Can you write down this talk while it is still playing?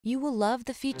You will love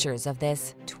the features of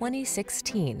this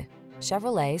 2016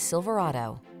 Chevrolet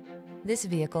Silverado. This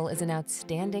vehicle is an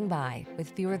outstanding buy with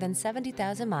fewer than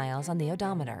 70,000 miles on the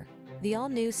odometer. The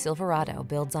all-new Silverado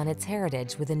builds on its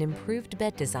heritage with an improved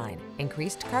bed design,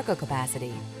 increased cargo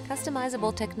capacity,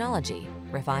 customizable technology,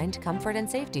 refined comfort and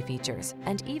safety features,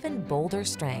 and even bolder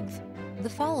strength. The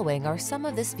following are some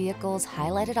of this vehicle's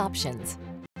highlighted options: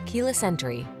 keyless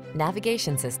entry,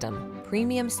 navigation system,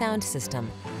 premium sound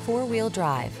system, four-wheel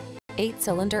drive,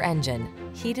 8-cylinder engine,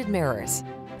 heated mirrors,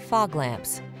 fog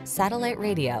lamps, satellite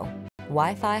radio,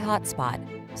 Wi-Fi hotspot,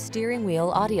 steering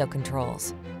wheel audio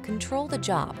controls. Control the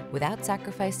job without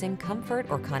sacrificing comfort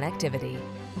or connectivity.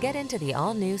 Get into the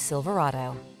all-new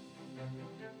Silverado.